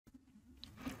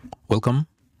Welcome.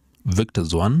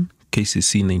 Vectors 1,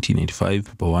 Kcse 1995,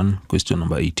 paper 1, question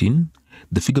number 18.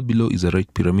 The figure below is a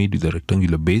right pyramid with a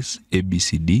rectangular base,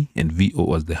 ABCD, and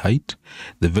VO as the height.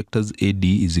 The vectors AD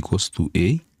is equals to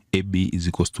A, AB is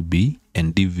equals to B,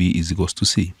 and DV is equals to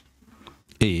C.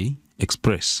 A,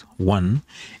 express 1,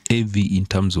 AV in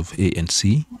terms of A and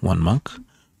C, 1 mark.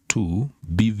 2,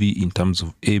 BV in terms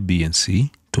of A, B, and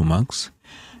C, 2 marks.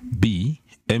 B,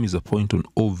 M is a point on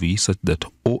OV such that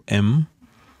OM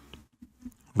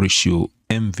ratio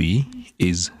MV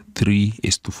is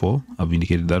 3:4. I've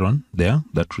indicated that one there,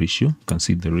 that ratio. You can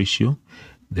see the ratio.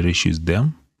 The ratio is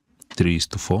there,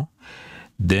 3:4.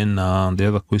 Then the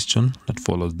other question that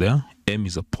follows there, M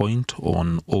is a point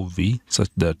on OV such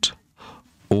that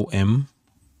OM,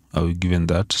 I've given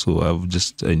that, so I've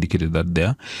just indicated that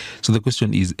there. So the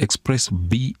question is, express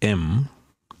BM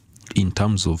in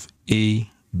terms of A,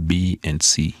 B, and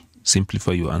C.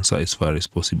 Simplify your answer as far as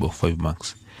possible, 5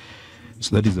 marks.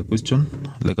 So that is the question.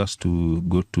 I'd like us to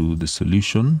go to the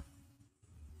solution.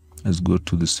 Let's go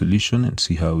to the solution and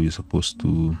see how we're supposed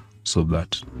to solve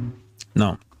that.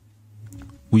 Now,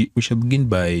 we shall begin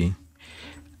by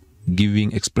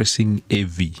expressing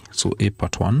AV. So A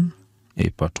part 1.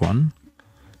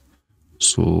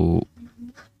 So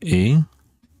A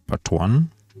part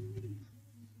 1,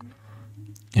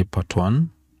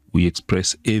 we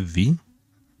express AV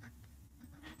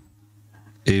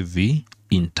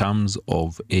in terms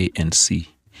of A and C.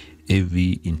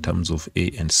 AV in terms of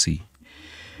A and C.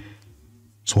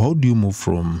 So how do you move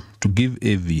from, to give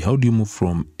AV, how do you move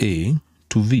from A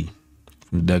to V?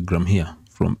 From the diagram here,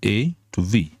 from A to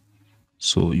V.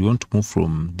 So you want to move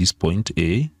from this point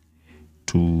A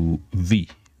to V.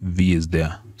 V is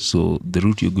there. So the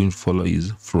route you're going to follow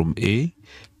is from A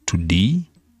to D,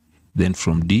 then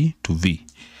from D to V.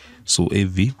 So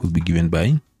AV will be given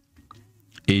by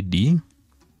AD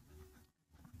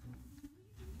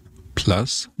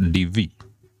plus DV.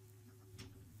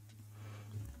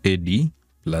 AD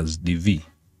plus DV,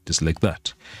 just like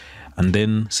that. And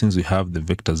then since we have the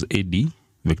vectors AD,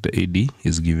 vector AD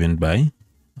is given by,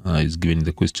 is given in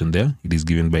the question there, it is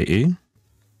given by A.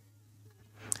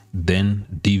 Then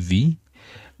DV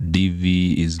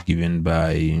is given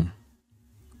by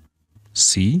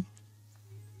C.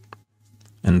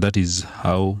 And that is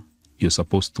how you're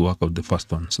supposed to work out the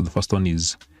first one. So the first one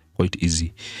is quite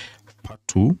easy. Part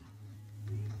 2,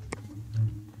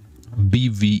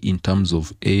 BV in terms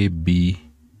of A, B,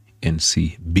 and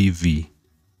C. BV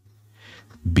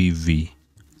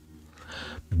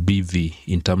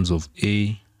in terms of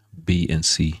A, B, and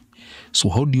C. So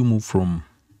how do you move from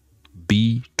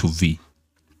B to V?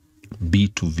 B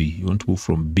to V. You want to move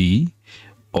from B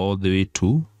all the way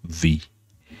to V.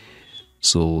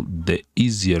 So the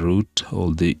easier route,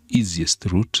 or the easiest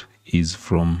route, is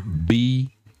from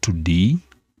B to D,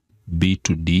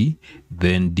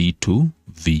 then D to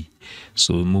V.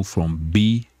 So we move from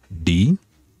BD,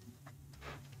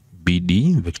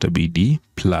 vector BD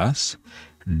plus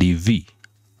DV.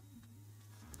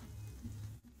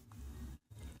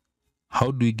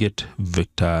 How do we get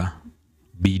vector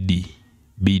BD?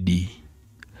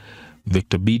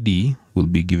 Vector BD will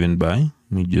be given by,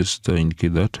 let me just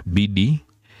indicate that, BD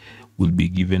will be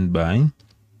given by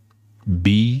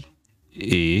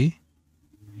BA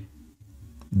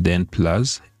then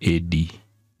plus AD.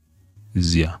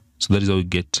 Easier. So that is how we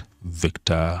get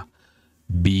vector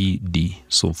BD.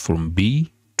 So from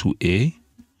B to A,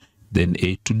 then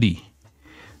A to D.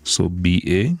 So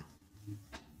BA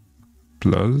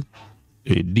plus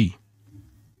AD.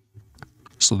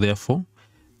 So therefore,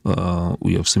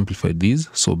 we have simplified these.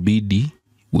 So BD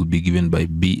will be given by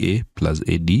BA plus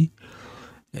AD.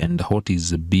 And what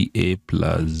is BA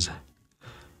plus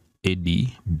AD?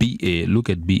 BA, look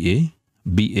at BA.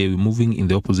 BA, we're moving in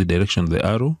the opposite direction of the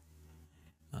arrow.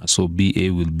 So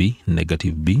BA will be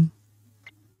negative B.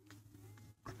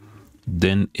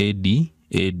 Then AD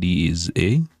is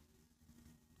A.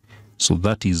 So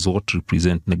that is what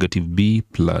represents negative B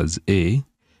plus A.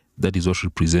 That is what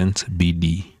represents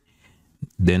BD.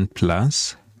 Then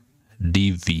plus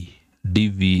DV.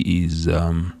 DV is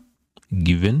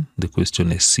given, the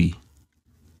question is C.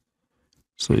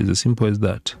 So it's as simple as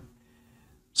that.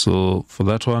 So for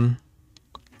that one,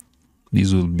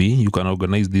 this will be, you can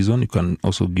organize this one. You can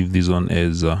also give this one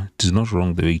as, it is not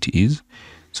wrong the way it is.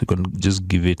 So you can just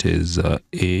give it as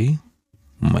A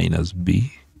minus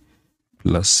B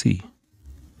plus C.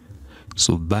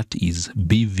 So that is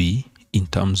BV in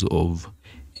terms of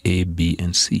A, B,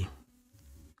 and C.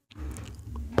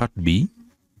 Part B,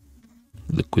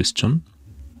 the question.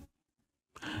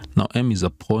 Now M is a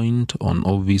point on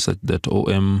OV such that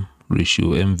OM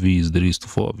ratio MV is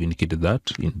 3:4. I've indicated that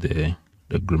in the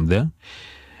diagram there.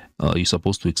 You're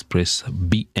supposed to express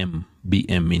BM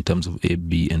in terms of A,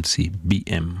 B, and C.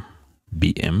 BM.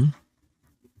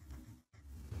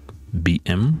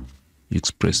 You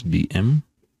express BM.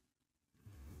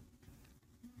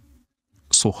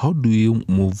 So how do you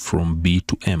move from B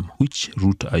to M? Which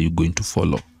route are you going to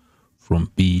follow from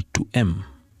B to M?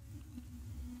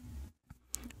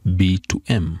 B to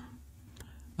M.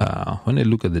 When I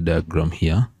look at the diagram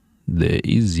here, the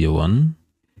easier one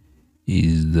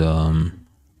is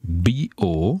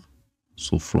BO.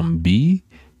 So from B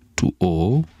to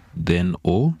O, then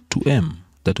O to M.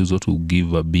 That is what will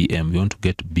give a BM. We want to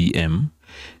get BM.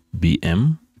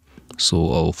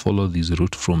 So I'll follow this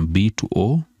route from B to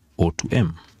O, O to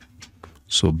M.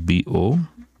 So BO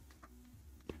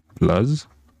plus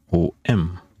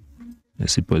OM.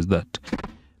 As simple as that.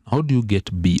 How do you get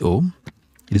BO?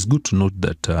 It is good to note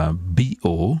that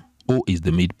BO, O is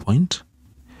the midpoint.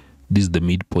 This is the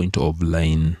midpoint of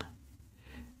line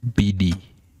BD.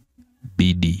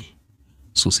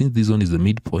 So since this one is the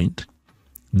midpoint,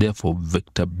 therefore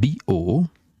vector BO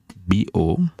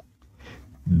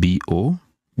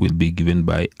will be given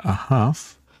by a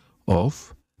half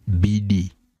of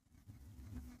BD.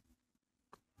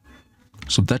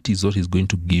 So that is what is going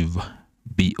to give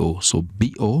BO. So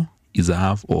BO is a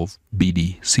half of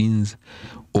BD, since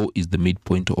O is the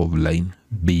midpoint of line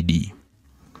BD.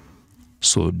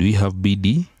 So do we have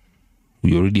BD?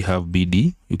 We already have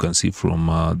BD. You can see from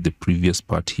the previous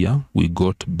part here, we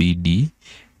got BD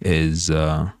as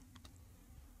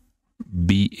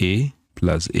BA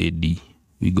plus AD.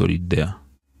 We got it there.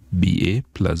 BA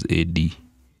plus AD.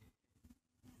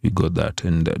 We got that,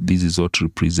 and this is what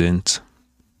represents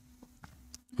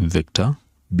vector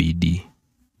BD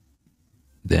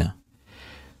there.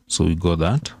 So we got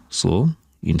that. So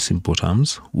in simple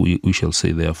terms, we shall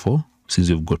say, therefore, since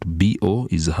we've got BO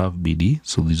is half BD,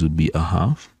 so this would be a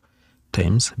half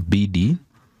times BD.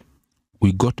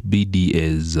 We got BD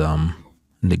as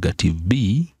negative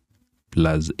B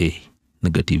plus A.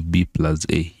 Negative B plus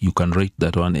A. You can write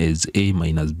that one as A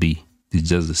minus B. It's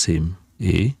just the same.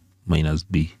 A minus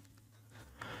B.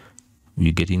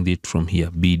 We're getting it from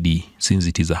here. BD, since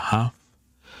it is a half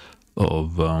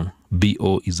of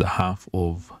BO is a half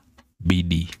of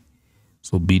BD.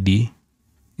 So BD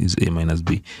is A minus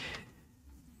B.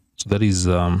 So that is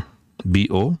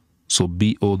BO. So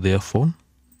BO therefore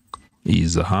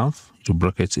is a half to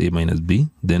brackets A minus B,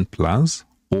 then plus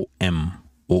OM.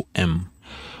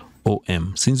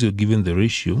 Since you're given the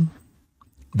ratio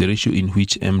in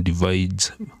which M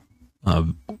divides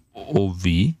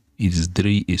OV is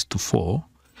 3:4.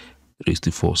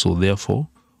 So therefore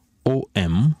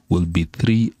OM will be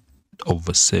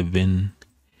 3/7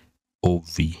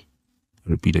 OV.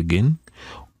 Repeat again.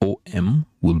 OM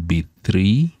will be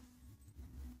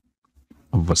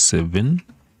 3/7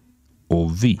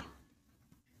 OV.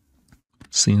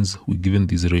 Since we're given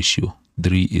this ratio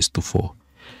 3:4.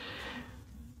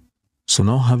 So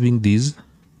now having this,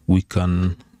 we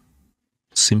can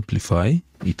simplify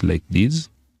it like this.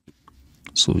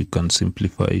 So we can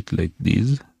simplify it like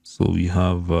this. So we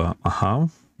have a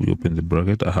half. We open the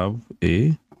bracket. I have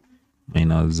A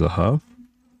minus a half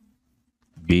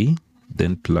B,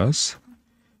 then plus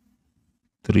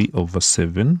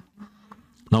 3/7.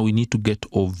 Now we need to get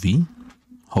OV.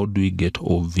 How do we get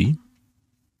OV?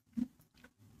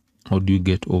 How do you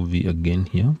get OV again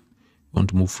here? We want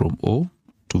to move from O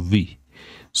to V.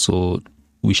 So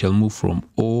we shall move from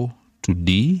O to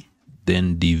D,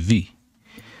 then DV.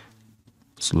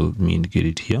 So let me indicate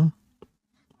it here.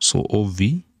 So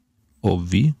OV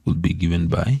will be given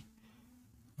by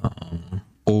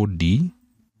OD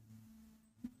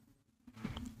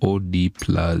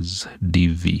plus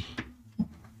DV.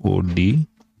 OD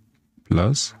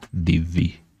plus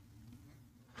DV.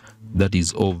 That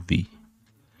is OV.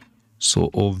 So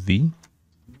OV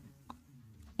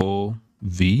will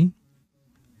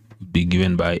be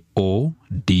given by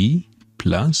OD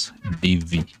plus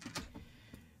DV.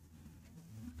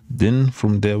 Then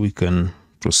from there we can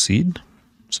proceed.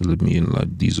 So let me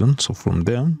enlarge this one. So from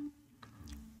there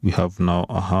we have now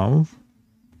a half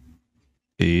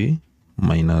A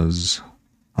minus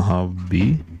a half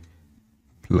B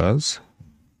plus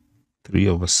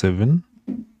 3/7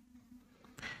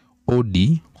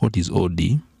 OD. What is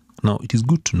OD? Now it is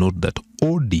good to note that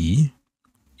OD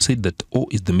said that O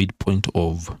is the midpoint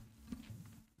of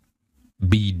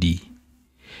BD.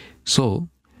 So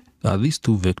these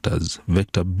two vectors,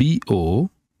 vector BO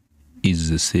is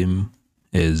the same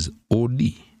as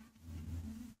OD.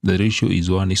 The ratio is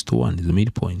 1:1, is the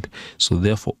midpoint. So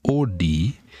therefore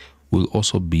OD will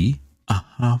also be a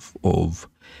half of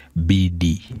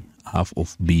BD. Half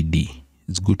of BD.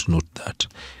 It's good to note that.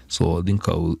 So I think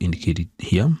I will indicate it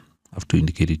here. I have to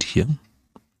indicate it here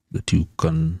that you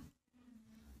can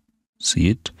see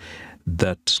it,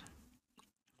 that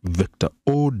vector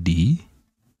OD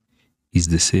is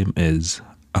the same as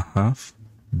a half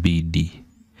BD.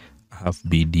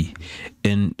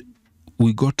 And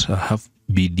we got a half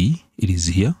BD. It is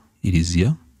here.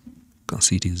 You can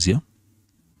see it is here.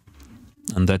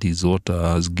 And that is what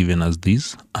has given us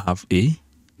this, a half A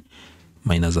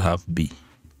minus a half B.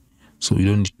 So we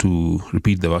don't need to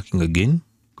repeat the working again.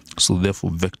 So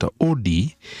therefore vector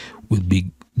OD will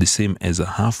be the same as a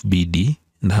half BD,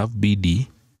 and half BD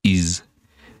is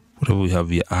whatever we have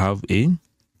here, a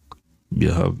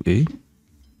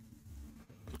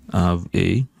half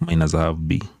A, minus a half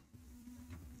B.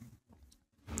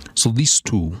 So these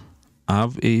two,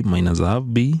 half A minus a half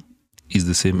B, is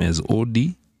the same as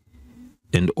OD,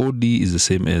 and OD is the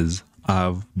same as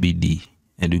half BD,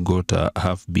 and we got a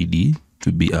half BD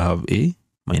to be a half A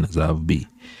minus a half B.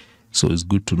 So it's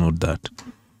good to note that.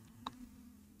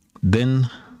 Then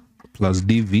plus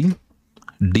dv.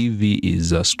 dv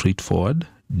is straightforward.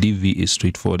 dv is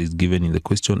straightforward, is given in the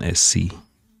question as C.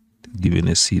 Given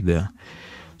as C there.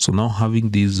 So now having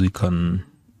this, we can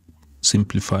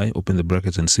simplify, open the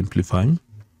brackets and simplify. And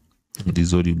this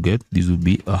is what you get. This will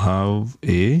be a half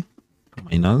A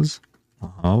minus a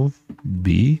half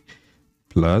B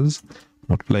plus,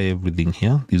 multiply everything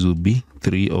here. This will be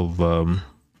 3 over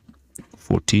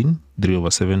 14, 3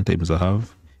 over 7 times a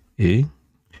half A,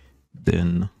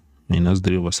 then minus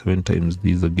 3 over 7 times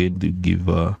this again, to give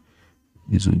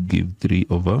this will give 3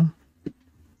 over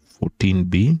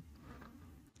 14B,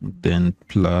 then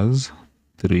plus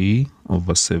 3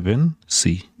 over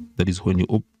 7C. That is when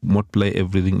you multiply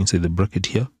everything inside the bracket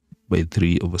here by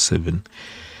 3 over 7.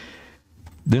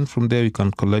 Then from there you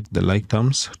can collect the like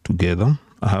terms together.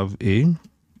 I have A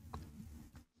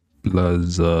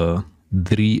plus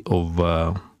 3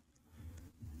 over,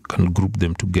 can group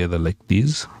them together like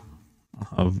this.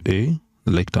 I have A,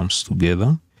 the like terms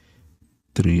together,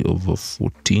 3 over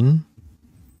 14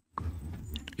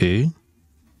 A,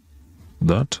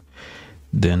 that,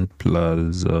 then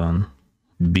plus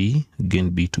B, again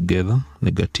B together,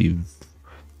 negative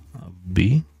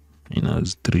B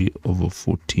minus 3 over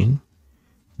 14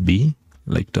 B,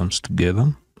 like terms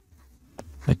together,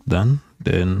 like that,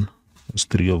 then it's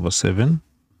 3 over 7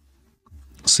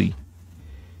 C.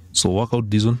 So work out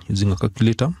this one using a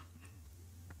calculator,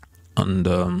 and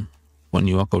when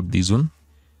you work out this one,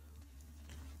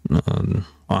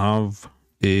 I have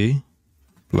A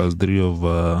plus 3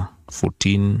 over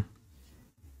 14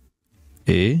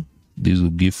 A. This will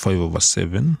give 5 over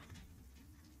 7.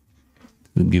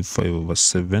 Will give 5 over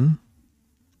 7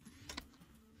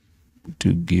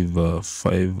 to give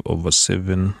 5 over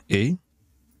 7A.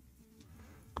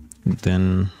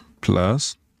 Then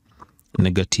plus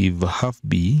negative half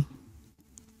B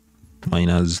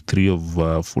minus 3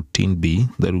 over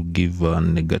 14B. That will give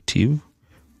negative,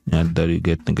 and that you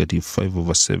get negative 5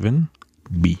 over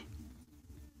 7B.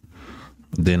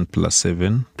 Then plus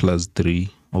 7 plus 3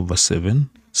 over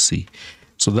 7C.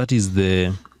 So that is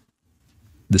the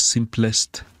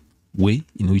simplest way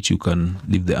in which you can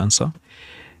leave the answer,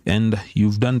 and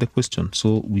you've done the question.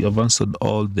 So we have answered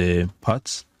all the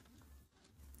parts.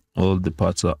 All the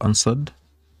parts are answered.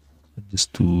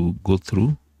 Just to go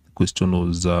through, the question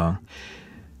was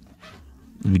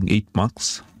giving 8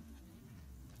 marks.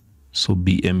 So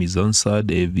BM is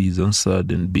answered, AV is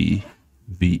answered, and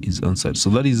BV is answered. So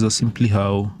that is simply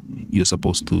how you're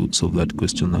supposed to solve that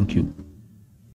question. Thank you.